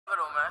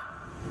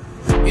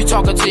You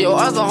talking to your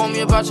other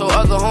homie about your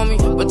other homie,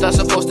 but that's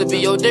supposed to be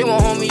your day one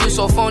homie. You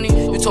so phony.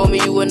 You told me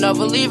you would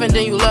never leave and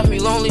then you left me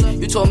lonely.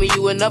 You told me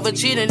you would never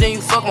cheat and then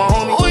you fuck my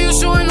homie. Oh, you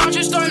showing out,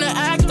 you starting to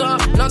act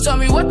up. Now tell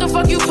me what the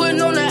fuck you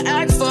putting on that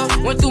act for?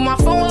 Went through my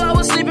phone while I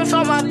was sleeping,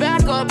 found my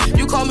backup.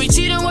 You call me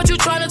cheating, what you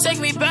trying to take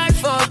me back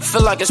for?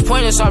 Feel like it's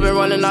pointless, I've been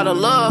running out of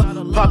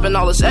love. Popping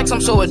all this X,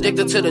 I'm so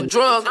addicted to the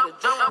drug.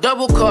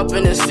 Double cup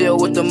in this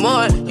field with the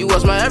mud. You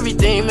was my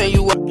everything, man,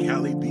 you was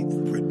Cali Beat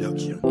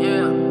Production.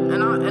 yeah,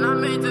 and I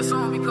made this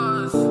song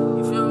because,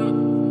 you feel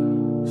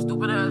me?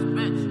 Stupid ass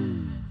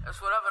bitch.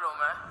 That's whatever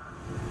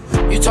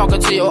though, man. You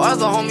talking to your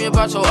other homie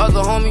about your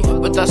other homie,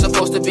 but that's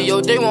supposed to be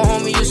your day one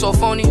homie. You so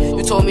phony.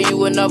 You told me you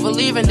would never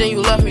leave and then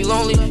you left me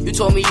lonely. You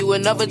told me you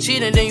would never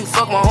cheat and then you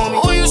fuck my homie.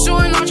 Oh, you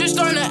showing out, you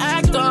starting to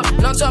act up.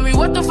 Now tell me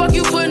what the fuck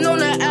you putting on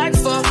that act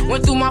for?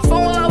 Went through my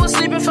phone while I was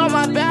sleeping, found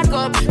my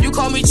backup. You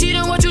call me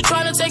cheating, what you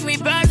trying to take me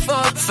back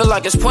for? Feel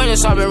like it's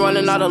pointless, I've been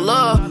running out of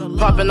love.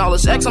 Popping all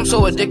this X, I'm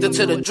so addicted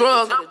to the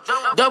drug.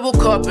 Double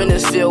cup in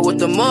this field with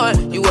the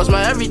mud. You was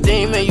my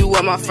everything, man, you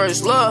were my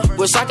first love.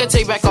 Wish I could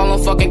take back all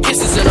them fucking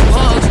kisses and them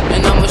hugs.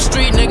 And I'm a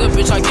street nigga,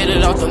 bitch, I get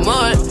it out the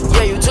mud.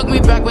 Yeah, you took me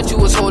back, but you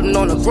was holding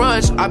on a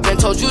grudge. I been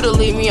told you to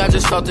leave me, I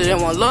just felt it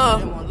in one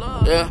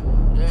love. Yeah,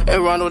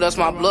 and Ronald, that's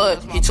my blood.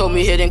 He told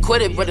me hit and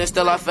quit it, but then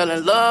still I fell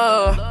in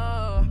love.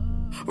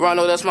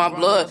 Ronald, that's my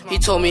blood. He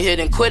told me hit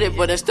and quit it,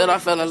 but instead I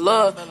fell in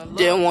love.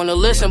 Didn't wanna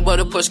listen, but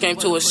a push came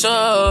to a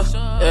shove.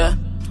 Yeah,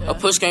 a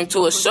push came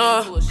to a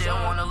shove.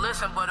 Didn't wanna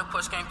listen, but a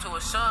push came to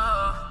a shove.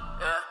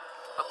 Yeah,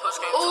 a push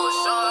came to a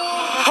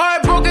shove.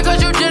 Heartbroken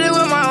cause you did it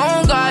with my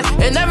own guy.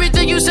 And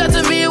everything you said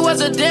to me, it was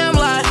a damn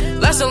lie.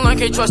 Lesson learned,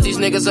 can't trust these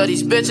niggas or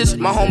these bitches.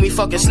 My homie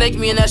fucking snaked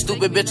me and that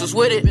stupid bitch was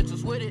with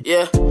it.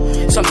 Yeah,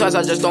 sometimes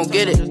I just don't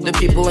get it. The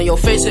people in your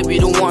face, it be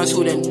the ones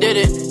who done did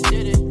it.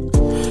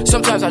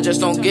 Sometimes I just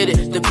don't get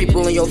it. The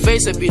people in your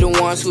face, it be the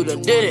ones who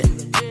done did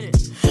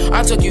it.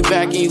 I took you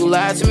back and you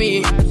lied to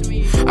me.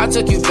 I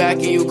took you back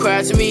and you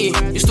cried to me.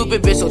 You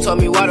stupid bitch, so tell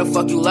me why the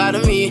fuck you lied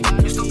to me.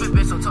 You stupid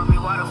bitch, so tell me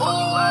why the fuck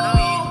you lied to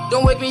me.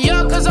 Don't wake me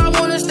up cause I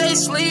wanna stay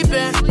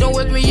sleeping. Don't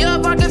wake me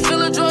up, I can feel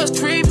the drugs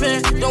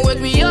creeping. Don't wake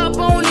me up,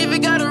 I don't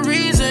even got a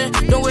reason.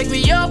 Don't wake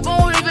me up, I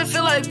don't even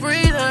feel like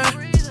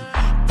breathing.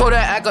 Pull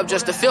that act up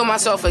just to feel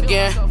myself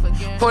again.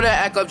 Pull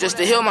that act up just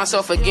to heal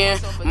myself again.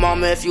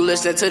 Mama, if you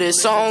listen to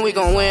this song, we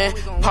gon' win.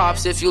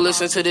 Pops, if you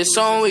listen to this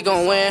song, we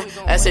gon' win.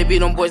 SAB,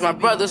 them boys my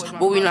brothers,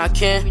 but we not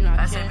kin.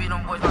 SAB,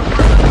 them boys my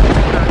brothers, but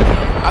we not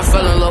kin. I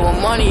fell in love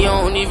with money,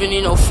 I don't even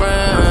need no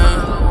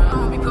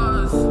friend.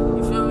 Because,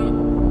 you feel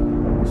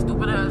me?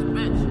 Stupid ass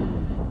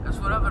bitch. That's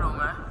whatever though,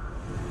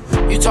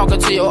 man. You talking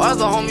to your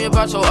other homie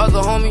about your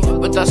other homie,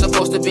 but that's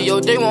supposed to be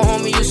your day one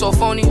homie. You so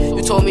phony.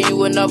 You told me you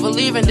would never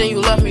leave and then you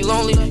left me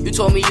lonely. You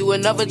told me you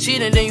would never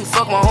cheat and then you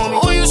fuck my homie.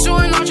 Oh, you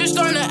showing out, you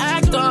starting to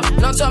act up.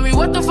 Now tell me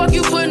what the fuck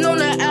you putting on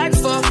that act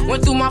for?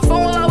 Went through my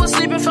phone while I was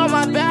sleeping, found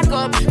my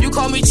backup. You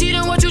call me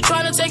cheating, what you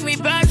trying to take me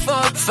back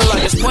for? Feel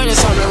like it's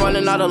pointless, I've been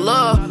running out of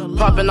love.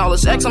 Popping all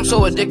this X, I'm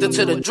so addicted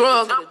to the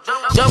drug.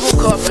 Double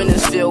cup in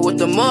this field with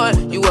the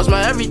mud. You was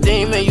my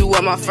everything, man, you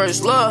were my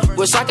first love.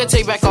 Wish I could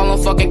take back all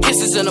them fucking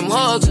kisses and them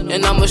hugs.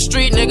 And I'm a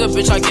street nigga,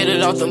 bitch, I get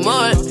it out the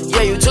mud.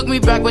 Yeah, you took me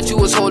back, but you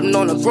was holding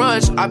on a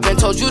grudge. I been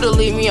told you to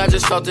leave me, I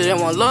just felt it in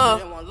one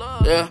love.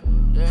 Yeah,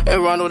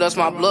 and Ronald, that's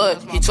my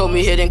blood. He told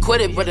me hit and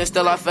quit it, but then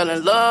still I fell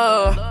in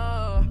love.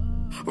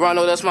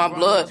 Ronald, that's my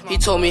blood. He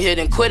told me hit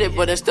and quit it,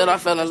 but instead I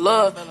fell in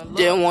love.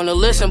 Didn't wanna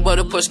listen, but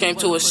a push came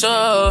to a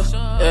shove.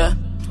 Yeah,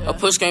 a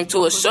push came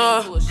to a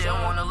shove.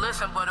 Didn't wanna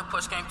listen, but a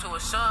push came to a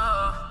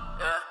shove.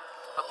 Yeah,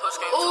 a push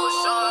came to a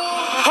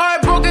shove.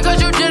 Heartbroken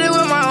cause you did it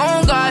with my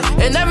own guy.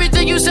 And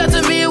everything you said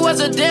to me, it was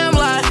a damn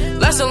lie.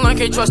 Lesson learned,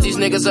 can't trust these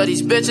niggas or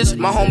these bitches.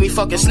 My homie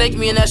fucking snaked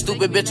me and that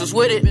stupid bitch was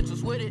with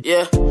it.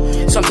 Yeah,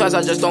 sometimes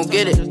I just don't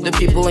get it. The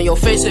people in your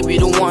face, it be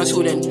the ones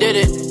who done did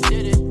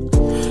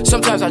it.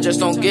 Sometimes I just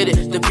don't get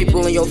it. The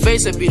people in your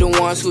face, it be the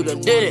ones who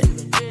done did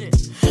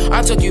it.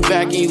 I took you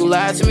back and you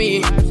lied to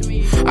me.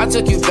 I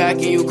took you back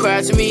and you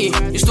cried to me.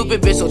 You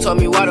stupid bitch, so tell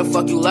me why the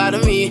fuck you lied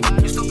to me.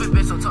 You stupid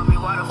bitch, so tell me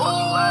why the fuck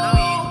you lied to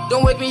me.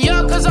 Don't wake me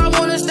up cause I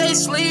wanna stay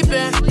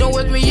sleeping. Don't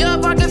wake me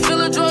up, I can feel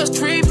the drugs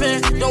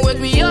creeping. Don't wake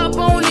me up,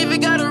 I don't even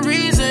got a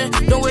reason.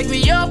 Don't wake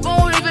me up, I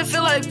don't even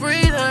feel like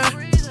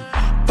breathing.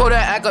 Pull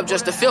that act up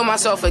just to feel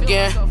myself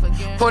again.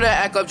 Pull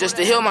that act up just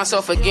to heal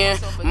myself again.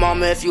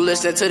 Mama, if you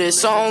listen to this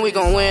song, we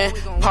gon' win.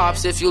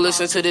 Pops, if you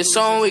listen to this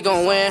song, we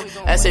gon' win.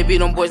 SAB,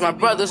 them boys my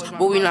brothers,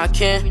 but we not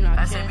kin.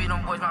 SAB,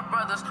 them boys my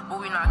brothers, but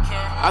we not kin.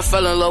 I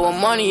fell in love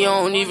with money,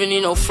 I don't even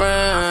need no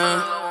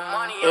friend.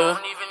 Yeah.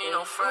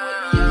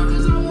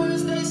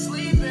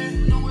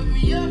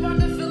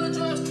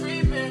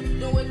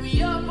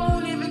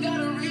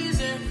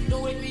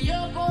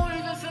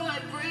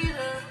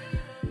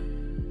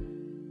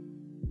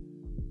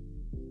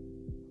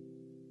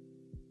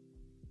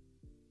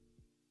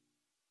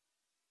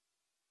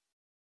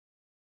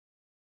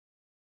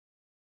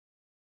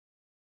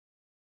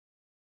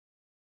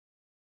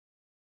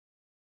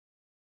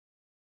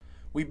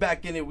 We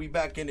back in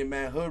it,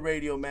 man. Hood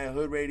Radio, man.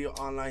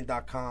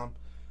 HoodRadioOnline.com.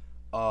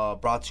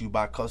 brought to you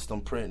by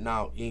Custom Print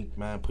Now Inc.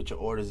 Man, put your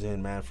orders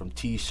in, man, from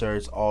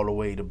t-shirts all the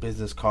way to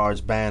business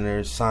cards,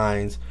 banners,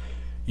 signs.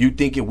 You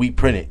think it, we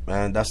print it,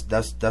 man. That's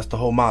the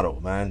whole motto,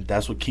 man.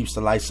 That's what keeps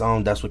the lights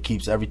on. That's what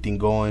keeps everything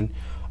going.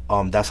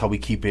 That's how we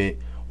keep it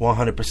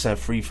 100%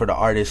 free for the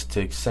artists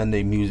to send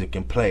their music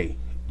and play.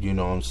 You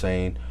know what I'm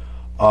saying?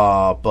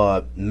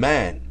 But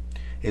man,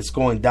 it's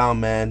going down,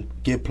 man.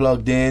 Get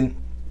plugged in.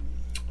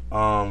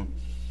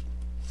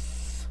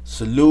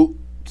 Salute.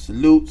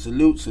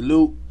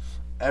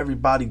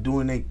 Everybody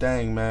doing their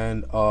thing,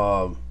 man.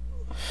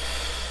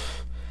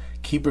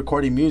 Keep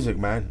recording music,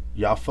 man.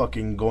 Y'all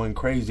fucking going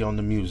crazy on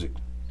the music.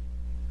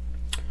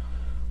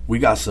 We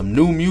got some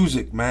new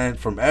music, man,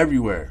 from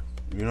everywhere.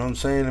 You know what I'm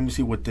saying? Let me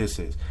see what this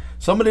is.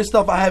 Some of this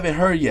stuff I haven't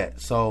heard yet.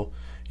 So,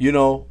 you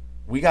know,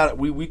 we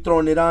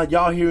throwing it on.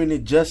 Y'all hearing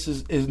it just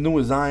as new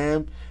as I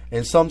am.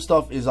 And some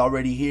stuff is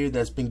already here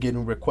that's been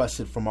getting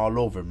requested from all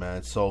over,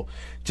 man. So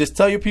just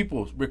tell your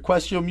people,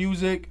 request your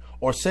music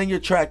or send your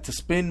track to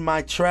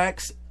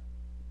spinmytracks,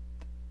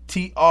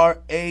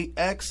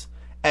 TRAX,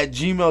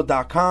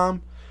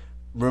 @gmail.com.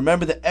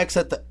 Remember the X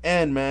at the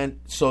end, man.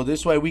 So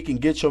this way we can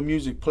get your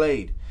music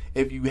played.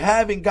 If you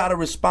haven't got a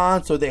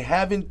response or they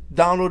haven't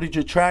downloaded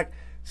your track,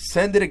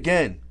 send it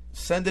again.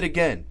 Send it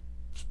again.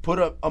 Put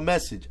up a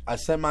message. I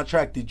sent my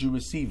track. Did you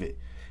receive it?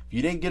 If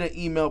you didn't get an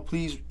email,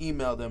 please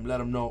email them. Let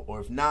them know. Or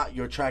if not,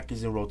 your track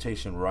is in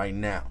rotation right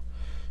now.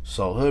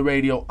 So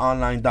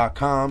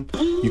hoodradioonline.com.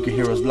 You can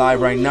hear us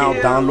live right now.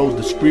 Download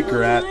the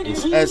Spreaker app.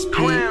 It's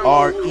SPREAKER.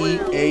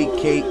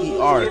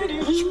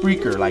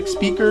 Spreaker, like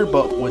speaker,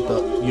 but with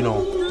the, you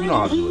know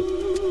how to do it.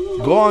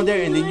 Go on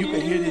there and then you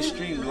can hear this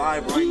stream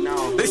live right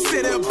now. They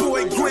say that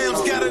boy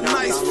Graham's got a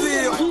nice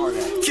feel.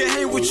 Can't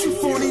hang with you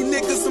phony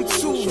niggas, I'm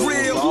too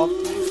real.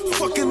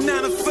 Fucking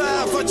 9 to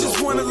 5, I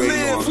just wanna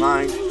live.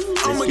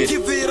 I'ma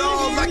give it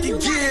all I can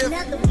give.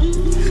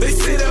 They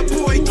say that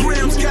boy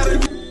Graham's got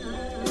a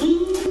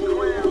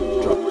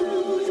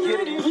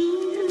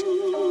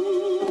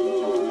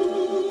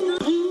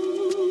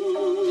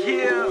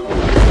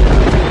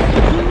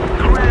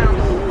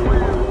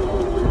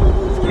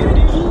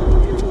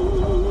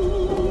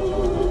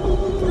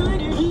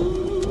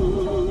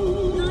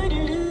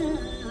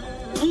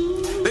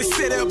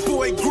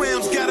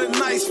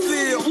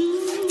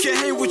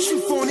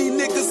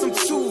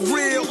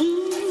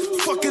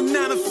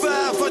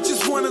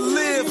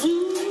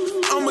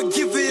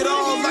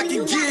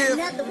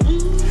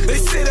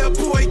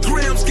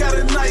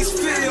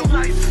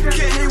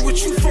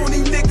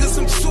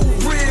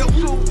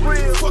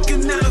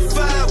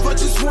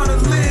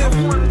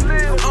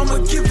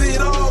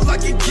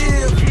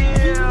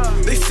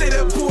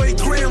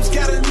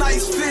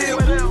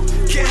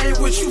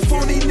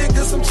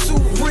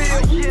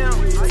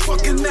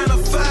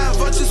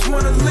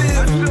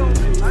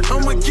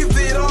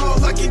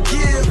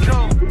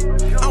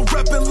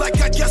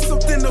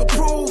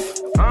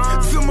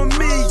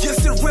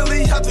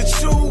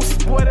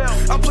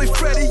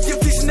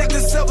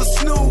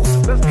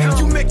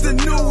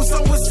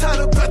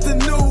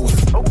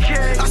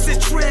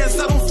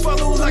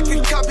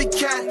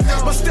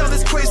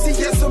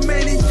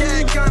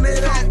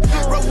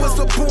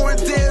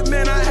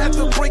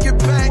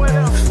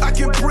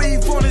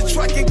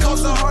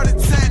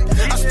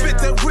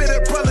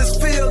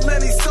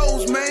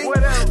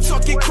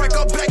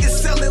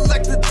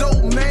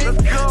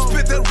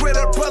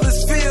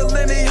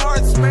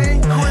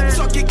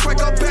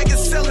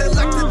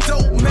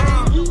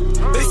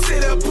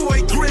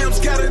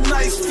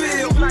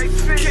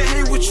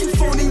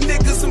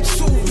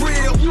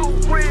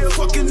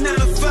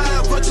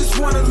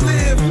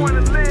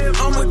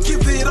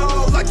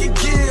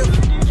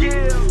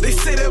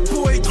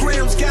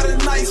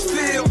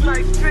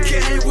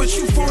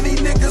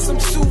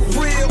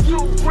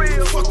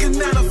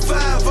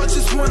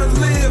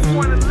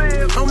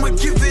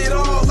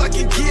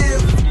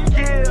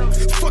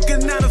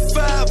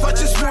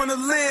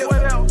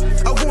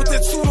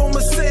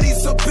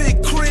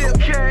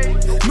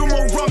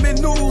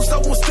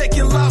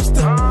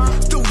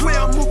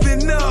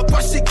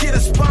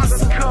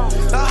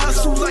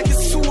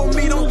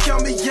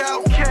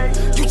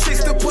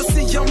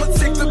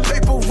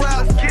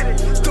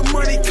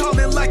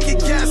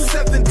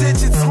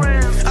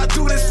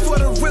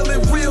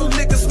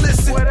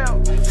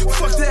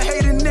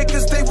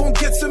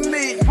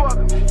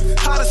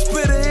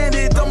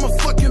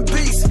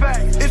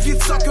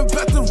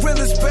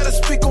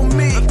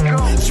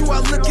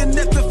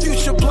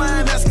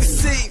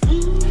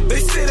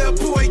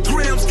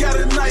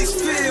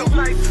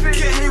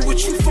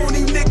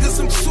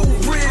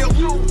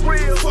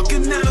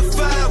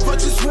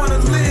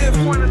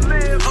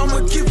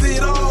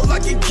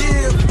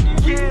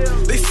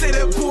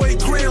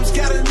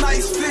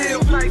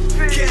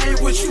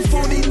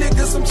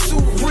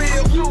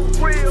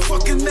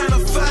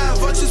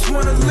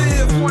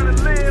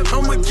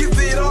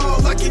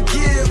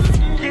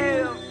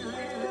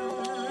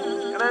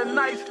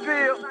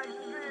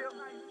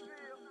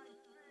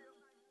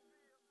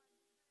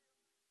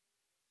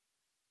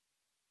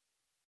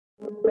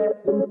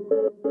She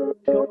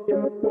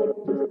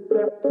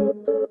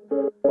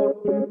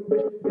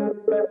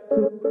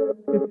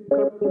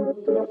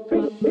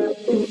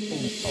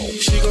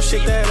gon'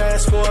 shake that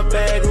ass for a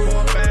bag.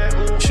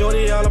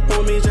 Shorty all up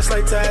on me just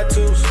like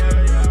tattoos.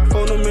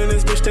 For them in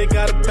this bitch, they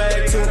got a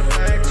bag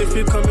too. If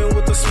you come in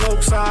with the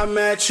smoke, so I'm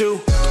at you.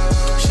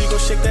 She gon'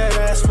 shake that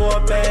ass for a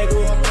bag.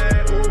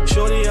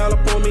 Shorty all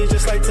up on me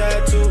just like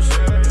tattoos.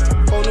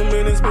 For them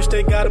in this bitch,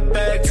 they got a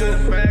bag too.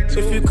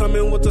 If you come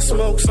in with the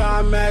smoke, so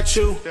I'm at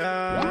you.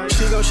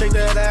 She gon' shake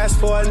that ass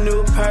for a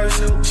new purse.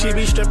 She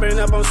be stripping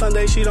up on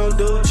Sunday, she don't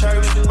do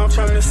church. I'm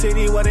from the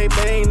city where they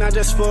bang, not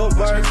just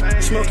footwork.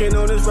 Smoking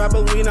on this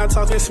rapper, we not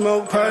talking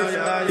smoke perk.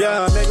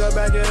 Yeah, make her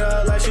back it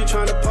up like she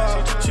tryna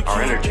pop. She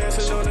our energy.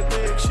 dancing on the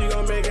dick, she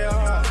gon' make it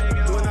hard.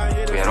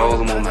 We had all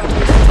the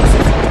momentum,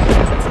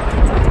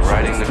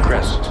 riding the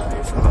crest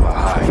of a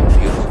high,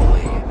 beautiful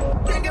wave.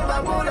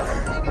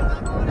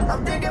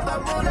 I'm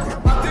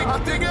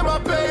thinking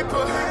about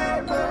paper.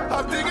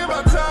 I'm thinking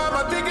about time.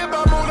 I'm thinking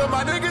about moolah.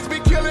 My niggas be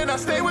killing. I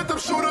stay with them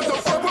shooters.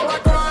 Don't fuck with my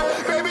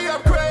grind. Baby,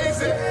 I'm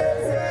crazy.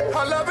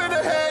 I love it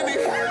a handy.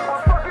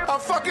 I'm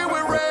fucking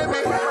with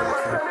Remy.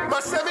 My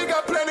semi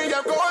got plenty.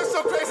 I'm going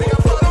so crazy. I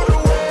follow the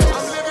waves.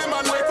 I'm living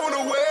my life on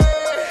the way.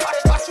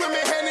 I swim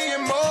in Henny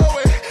and mow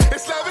it.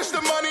 It's lavish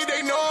the money,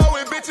 they know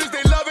it. Bitches,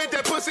 they love it.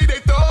 That pussy, they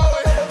throw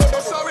it.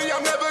 I'm sorry,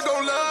 I'm never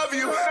gonna love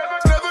you.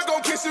 Never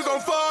gonna kiss you,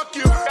 gon' fuck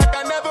you.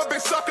 I never been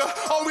sucker.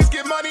 Always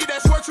get money,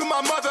 that's worth to my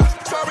mother.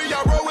 Sorry,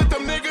 I roll with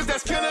them niggas,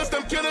 that's killers.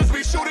 Them killers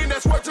be shooting,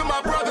 that's worth to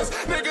my brothers.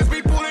 Niggas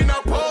be pulling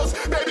out poles.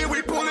 Baby,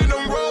 we pulling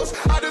them rolls.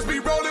 I just be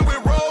rolling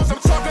with rolls.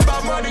 I'm talking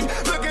about money.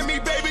 Look at me,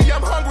 baby,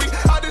 I'm hungry.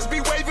 I just be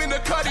waving the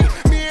cutty.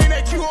 Me and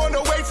AQ on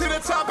the way to the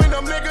top. And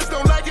them niggas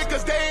don't like it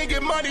cause they ain't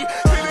get money.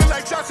 Feeling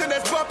like Johnson,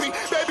 that's bumpy.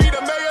 Baby,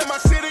 the mayor of my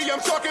city, I'm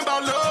talking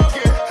about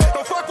Logan.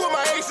 Don't fuck with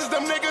my aces,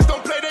 them niggas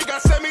don't play. They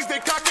got semis, they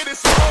cock it and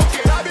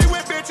smoking. I be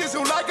with bitches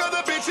who like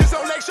other bitches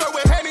on Lakeshore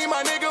with Henny,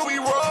 my nigga, we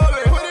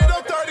rollin'. Put it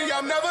on 30,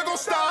 I'm never gon'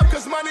 stop.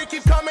 Cause money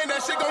keep coming,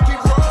 that shit gon' keep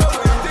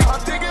rollin'. I'm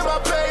thinking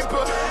about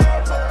paper.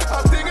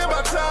 I'm thinking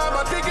about time.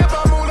 I'm thinking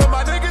about moolah.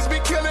 My niggas be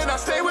killing. I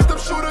stay with them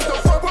shooters.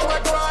 Don't fuck with my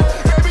grind.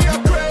 Baby,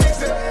 I'm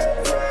crazy.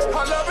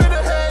 I love it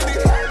a handy.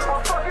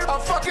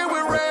 I'm fucking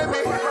with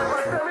Remy.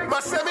 My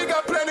semi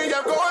got plenty.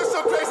 I'm going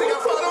so crazy. I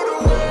follow the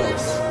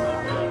waves.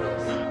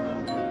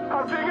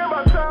 I'm thinking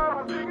about time.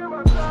 I'm thinking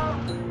about time.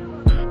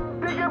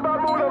 Thinking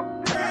about moolah.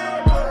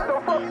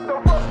 Don't fuck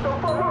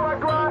with my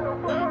grind.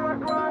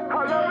 I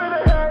love it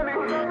a handy.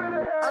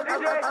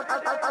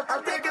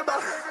 I'm thinking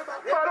about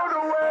follow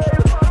the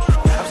waves.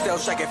 I'm still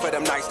shaking for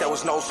them nights, there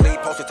was no sleep.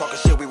 Posted talking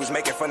shit, we was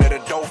making fun of the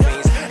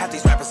dolphins. Half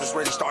these rappers is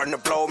really starting to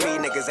blow me.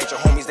 Niggas ain't your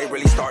homies, they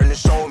really starting to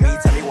show me.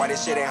 Tell me why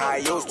this shit ain't how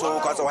it used to.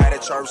 Cause I had a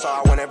chirp, so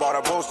I went and bought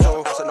a boost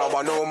too. That's all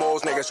my new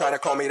moves, niggas try to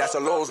call me, that's a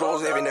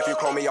lose-lose. Even if you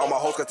call me, all my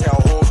hoes could tell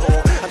who's who.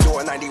 I'm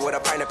doing 90 with a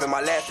pint up in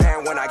my left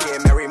hand. When I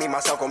get married, me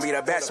myself gon' be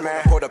the best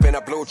man. Pulled up in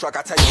a blue truck,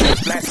 I tell you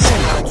it's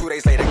blessed. 2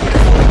 days later, get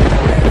it pulled up in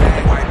a red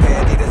bag. White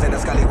pair Adidas in the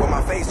scully with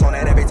my face on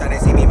it. Every time they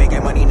see me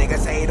making money,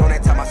 niggas hate on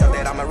it. Tell myself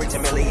that I'ma reach a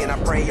million, I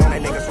pray on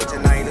it. Niggas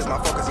switching nine is my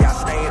focus, yeah, I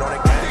stayed on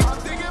it. I'm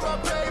thinking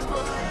about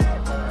paper.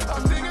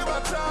 I'm thinking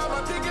about time.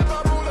 I'm thinking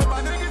about moolah.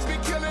 My niggas be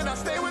killing. I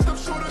stay with them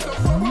shooters. Don't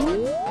fuck with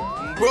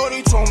my...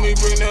 Brody told me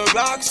bring the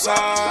blocks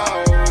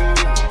out.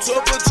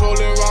 Took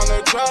patrolling around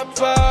the trap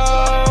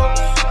house.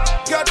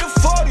 Got the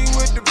 40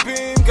 with the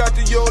beam. Got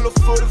the YOLO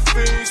for the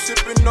fee.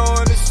 Sipping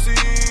on the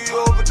sea.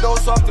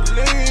 Overdose off the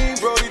lean.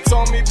 Brody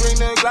told me bring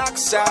the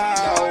blocks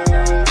out.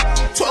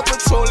 Took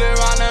patrolling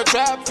around the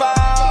trap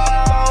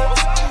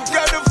house.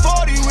 Got the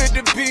 40 with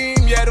the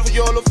beam. Yeah, the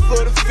YOLO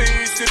for the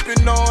fee.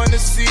 Sipping on the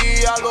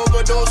sea. I'll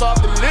overdose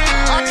off the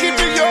lean. I keep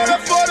the YOLO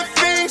for the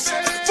fiends.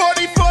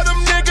 40 for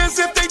them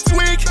niggas if they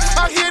tweak.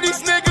 I hear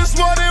these niggas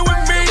wanting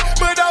with me,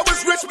 but I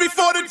was rich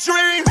before the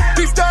dream.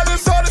 These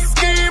dollars are the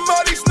scheme.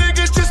 All these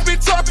niggas just be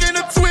talking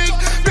to tweak.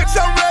 Bitch,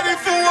 I'm ready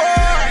for war.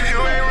 You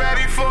ain't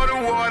ready for the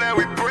war that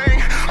we bring.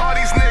 All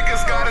these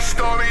niggas got a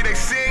story they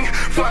sing.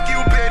 Fuck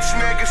you, bitch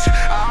niggas.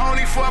 I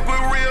only fuck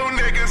with real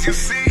niggas, you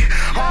see.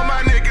 All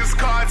my niggas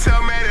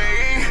cartel, man, they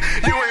ain't.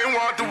 You ain't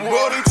want the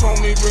war. Brody told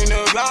me bring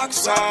the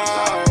blocks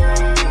out.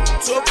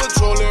 Took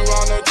patrolling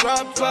around the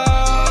trap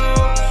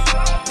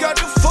house. Got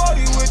the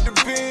 40 with the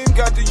beam.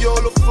 Got the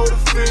YOLO for the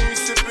fee.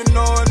 Sipping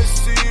on the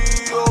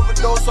sea.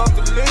 Overdose off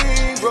the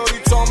lean. Brody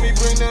told me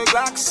bring the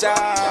blocks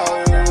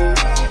out.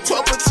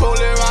 Took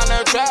patrolling around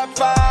the trap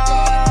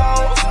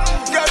house.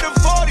 Got the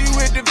 40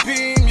 with the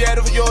beam. Yeah,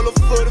 the YOLO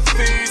for the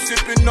fee.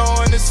 Sipping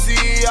on the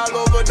sea. I'll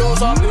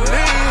overdose off the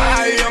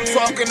lean. I'm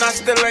talking, I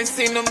still ain't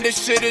seen them.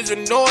 This shit is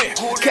annoying.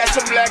 Catch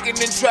them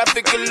lacking in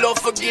traffic. Lord,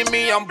 forgive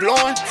me, I'm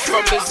blowing.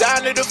 From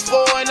designer to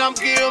foreign, I'm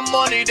getting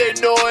money, they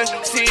know it.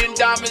 Seeing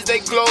diamonds, they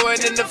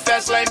glowing. In the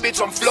fast lane,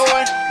 bitch, I'm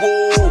flowing.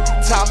 Whoa,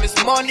 time is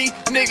money.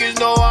 Niggas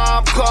know how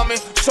I'm coming.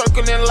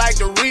 Circling like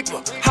the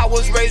Reaper. I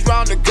was raised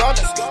round the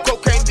gunners.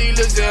 Cocaine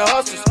dealers and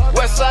hustlers.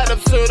 West side up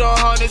to the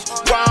hunters.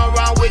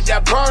 Round with hit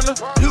that burner.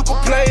 You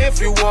can play if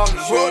you want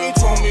me. Shorty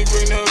told me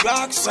bring the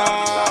rocks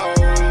out.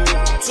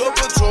 Took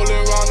patrolling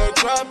around the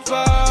trap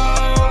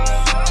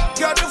house.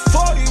 Got the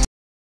 40